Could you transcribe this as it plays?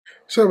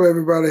What's up,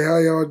 everybody? How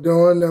y'all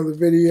doing? Another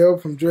video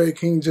from Dray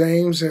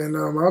Jaymes, and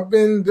I've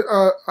been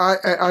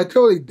I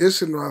totally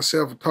dissing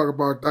myself to talk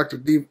about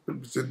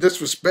the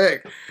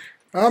disrespect.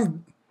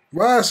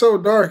 Why it's so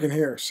dark in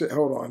here? Shit,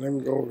 hold on, let me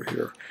go over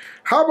here.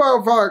 How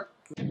about if I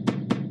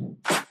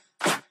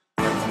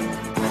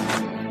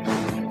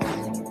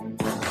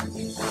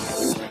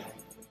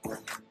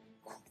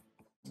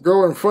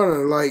go in front of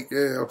the light?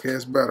 Yeah, okay,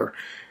 it's better.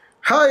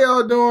 How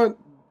y'all doing?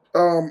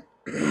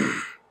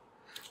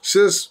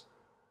 Sis.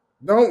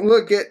 Don't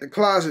look at the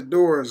closet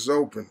doors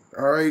open,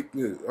 alright?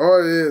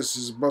 All it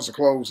is a bunch of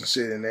clothes and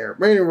shit in there.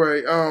 But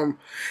anyway,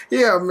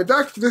 yeah, I mean,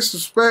 Dr.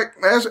 Disrespect,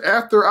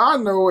 after I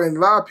know and a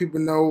lot of people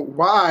know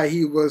why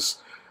he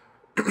was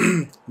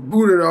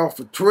booted off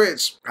of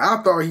Twitch. I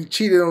thought he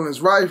cheated on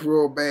his wife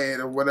real bad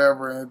or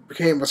whatever and it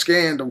became a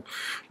scandal.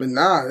 But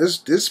nah,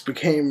 this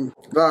became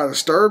a lot of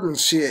disturbing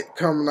shit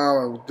coming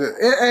out of the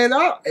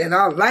and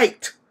I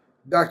liked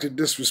Dr.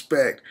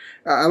 Disrespect.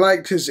 I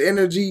liked his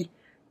energy.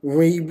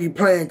 When he be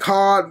playing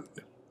COD,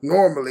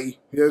 normally,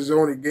 there's the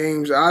only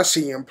games I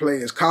see him play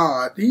is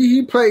COD.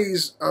 He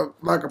plays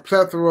like a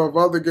plethora of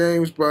other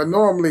games, but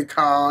normally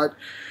COD.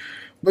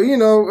 But, you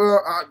know,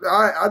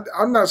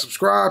 I'm not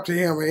subscribed to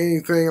him or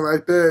anything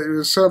like that.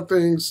 There's some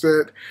things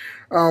that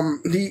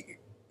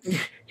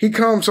he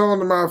comes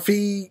onto my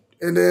feed,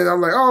 and then I'm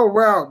like, oh,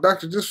 wow,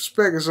 Dr.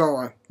 Disrespect is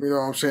on. You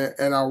know what I'm saying?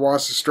 And I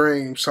watch the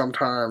stream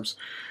sometimes.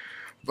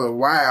 But,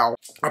 wow.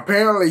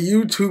 Apparently,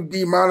 YouTube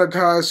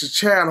demonetized the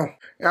channel.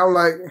 And I'm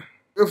like,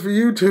 good for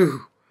YouTube.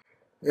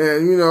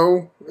 And, you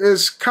know,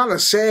 it's kind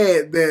of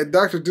sad that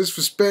Dr.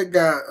 Disrespect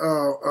got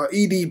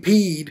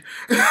EDP'd.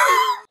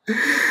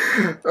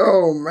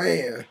 Oh,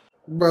 man.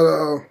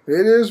 But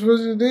it is what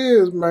it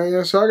is,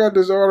 man. So I got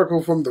this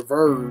article from The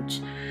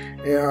Verge.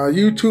 And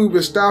YouTube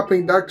is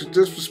stopping Dr.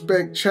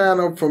 Disrespect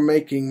channel from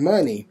making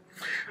money.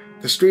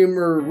 The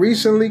streamer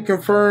recently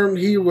confirmed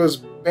he was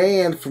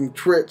banned from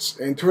Twitch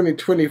in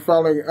 2020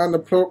 following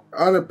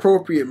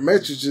inappropriate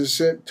messages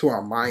sent to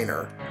a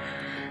minor.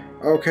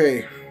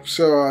 Okay,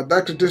 so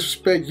Dr.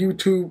 Disrespect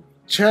YouTube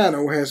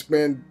channel has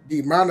been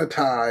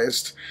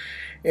demonetized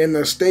in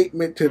a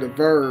statement to The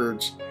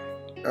Verge.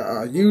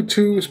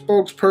 YouTube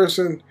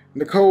spokesperson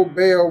Nicole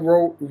Bell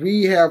wrote,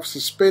 "We have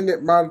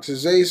suspended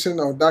monetization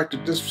on Dr.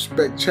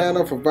 Disrespect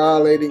channel for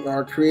violating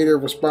our creator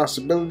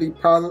responsibility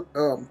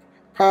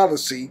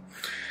policy."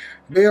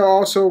 Bell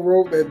also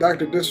wrote that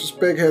Dr.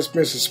 Disrespect has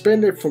been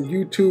suspended from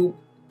YouTube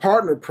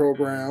partner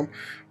program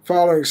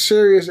following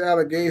serious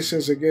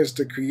allegations against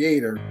the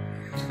creator.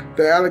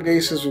 The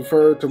allegations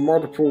refer to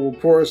multiple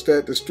reports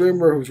that the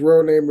streamer, whose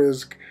real name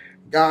is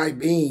Guy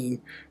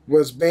Beam,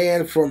 was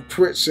banned from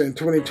Twitch in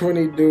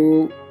 2020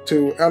 due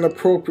to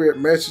inappropriate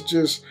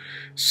messages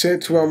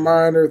sent to a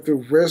minor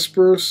through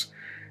Whispers,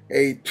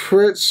 a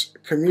Twitch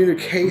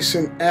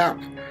communication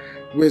app,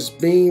 which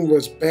Beam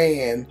was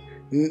banned.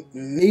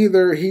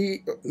 Neither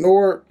he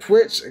nor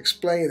Twitch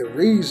explained the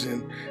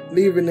reason,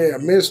 leaving it a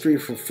mystery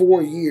for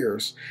 4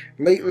 years.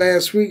 Late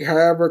last week,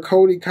 however,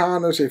 Cody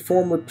Connors, a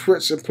former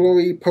Twitch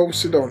employee,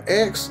 posted on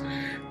X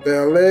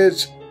the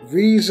alleged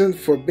reason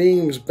for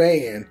Beam's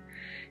ban.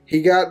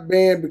 He got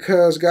banned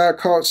because got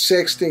caught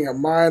sexting a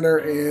minor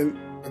in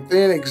a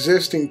then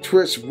existing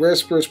Twitch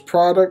Whispers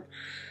product.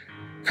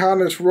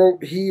 Connors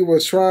wrote he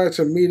was trying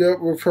to meet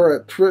up with her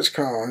at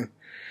TwitchCon.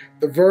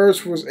 The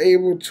Verge was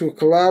able to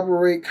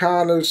corroborate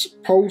Connors'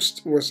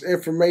 post with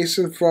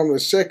information from the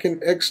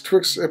second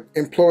ex-Twitch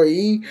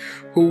employee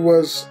who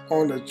was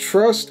on the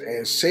trust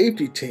and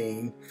safety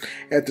team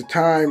at the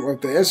time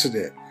of the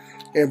incident.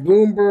 In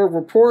Bloomberg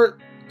report,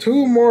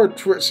 2 more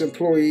Twitch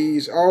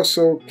employees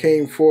also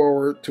came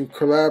forward to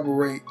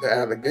corroborate the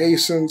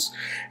allegations.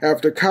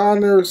 After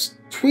Connors'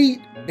 tweet,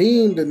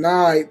 Beam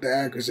denied the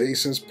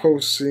accusations,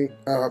 posting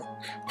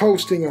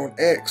on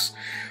X.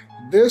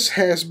 This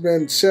has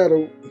been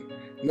settled.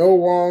 No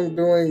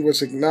wrongdoing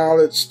was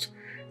acknowledged,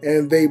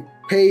 and they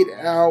paid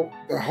out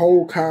the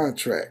whole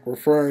contract,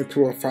 referring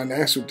to a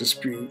financial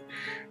dispute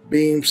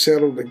being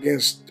settled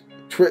against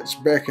Twitch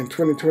back in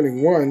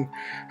 2021.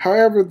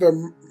 However,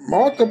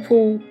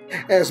 multiple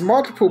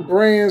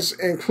brands,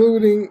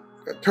 including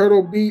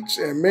Turtle Beach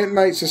and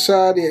Midnight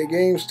Society, a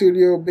game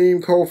studio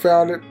Beam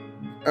co-founded,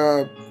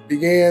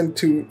 began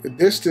to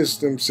distance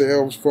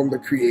themselves from the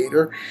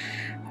creator.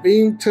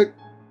 Beam took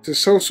to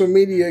social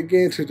media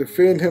again to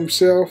defend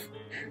himself.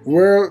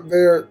 Were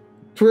there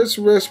Twitch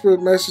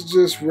whispered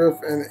messages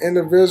with an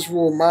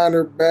individual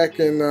minor back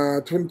in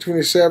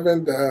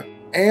 2027? The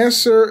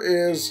answer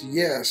is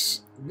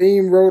yes.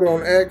 Beam wrote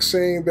on X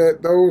saying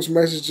that those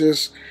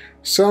messages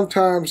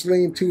sometimes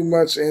lean too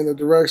much in the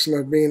direction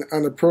of being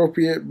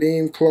inappropriate.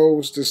 Beam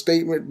closed the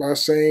statement by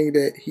saying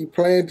that he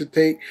planned to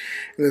take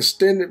an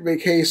extended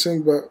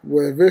vacation but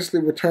will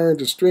eventually return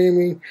to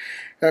streaming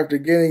after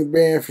getting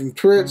banned from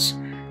Twitch.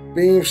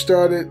 Beam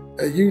started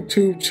a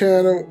YouTube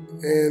channel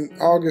in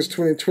August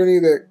 2020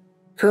 that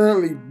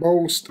currently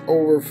boasts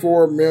over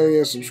 4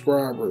 million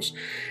subscribers.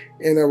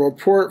 In a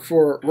report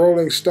for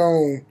Rolling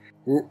Stone,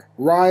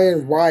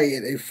 Ryan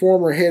Wyatt, a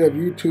former head of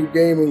YouTube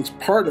Gaming's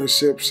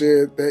partnership,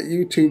 said that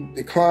YouTube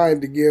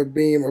declined to give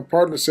Beam a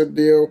partnership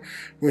deal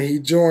when he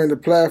joined the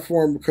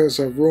platform because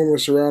of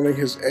rumors surrounding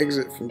his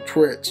exit from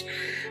Twitch.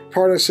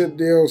 Partnership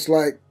deals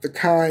like the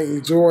kind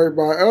enjoyed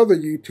by other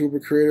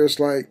YouTuber creators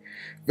like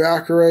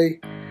Valkyrie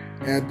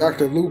and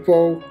Dr.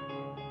 Lupo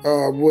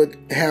would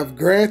have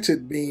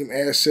granted Beam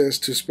access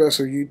to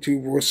special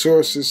YouTube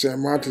resources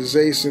and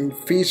monetization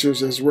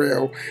features as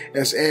well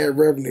as ad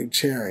revenue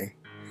sharing.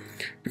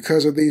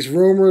 Because of these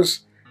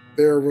rumors,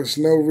 there was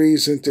no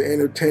reason to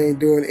entertain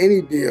doing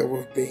any deal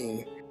with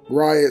Beam,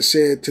 Riot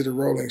said to the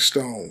Rolling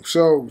Stone.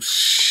 So,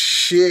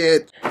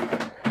 shit.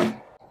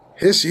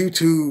 His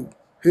YouTube,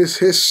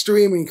 his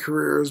streaming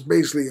career is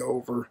basically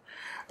over.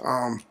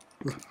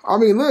 I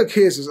mean, little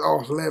kids is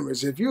off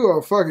limits. If you're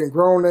a fucking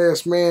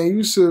grown-ass man,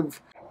 you should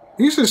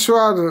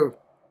try to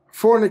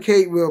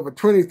fornicate with a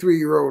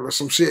 23-year-old or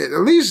some shit.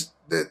 At least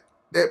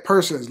that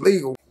person is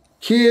legal.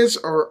 Kids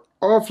are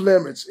off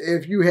limits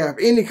if you have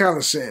any kind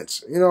of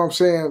sense. You know what I'm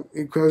saying?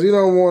 Because you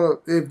don't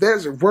want to, if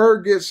that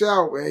word gets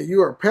out and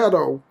you're a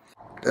pedo,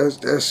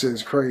 that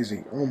shit's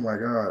crazy. Oh my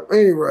God.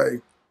 Anyway,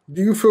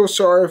 do you feel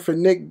sorry for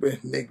Nick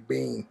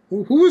Bean?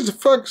 Who is the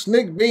fuck's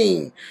Nick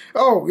Bean?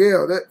 Oh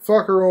yeah, that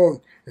fucker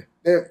on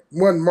that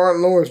one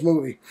Martin Lawrence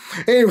movie.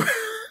 Anyway,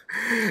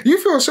 you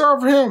feel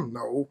sorry for him?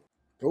 No.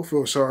 Don't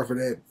feel sorry for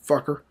that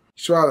fucker.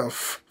 He's trying to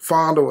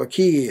fondle a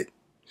kid.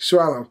 He's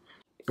trying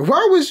to...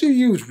 Why would you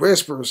use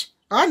whispers?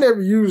 I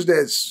never used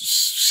that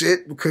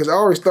shit because I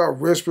always thought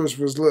whispers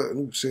was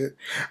little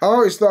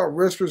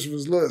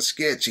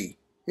sketchy.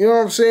 You know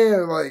what I'm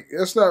saying? Like,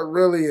 it's not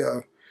really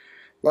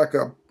like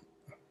a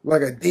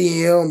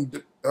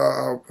DM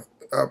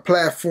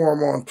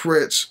platform on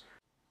Twitch.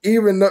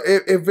 Even though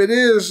if it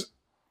is,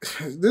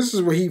 this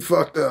is where he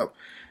fucked up.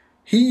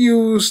 He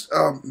used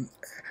a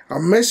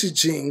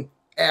messaging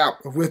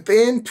app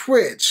within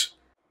Twitch.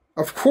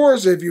 Of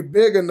course, if you're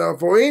big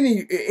enough, or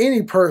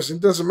any person,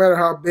 doesn't matter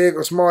how big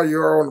or small you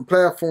are on the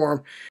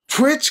platform,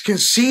 Twitch can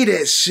see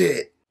that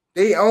shit.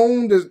 They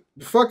own the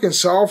fucking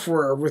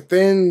software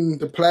within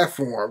the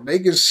platform. They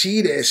can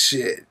see that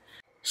shit.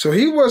 So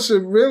he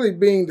wasn't really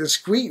being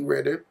discreet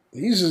with it.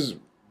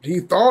 He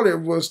thought it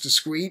was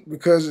discreet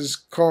because it's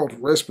called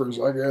whispers,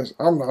 I guess.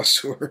 I'm not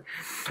sure.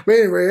 But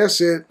anyway,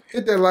 that's it.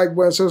 Hit that like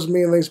button. Social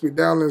media links be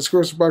down in the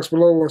description box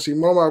below. Want to see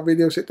more of my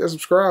videos, hit that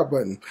subscribe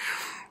button.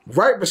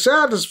 Right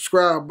beside the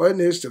subscribe button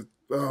is the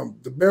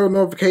bell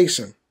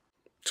notification.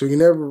 So you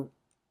never,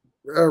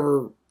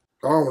 ever,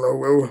 I don't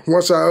know,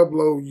 once I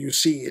upload, you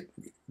see it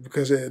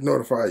because it'll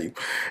notify you.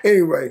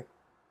 Anyway,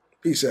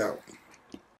 peace out.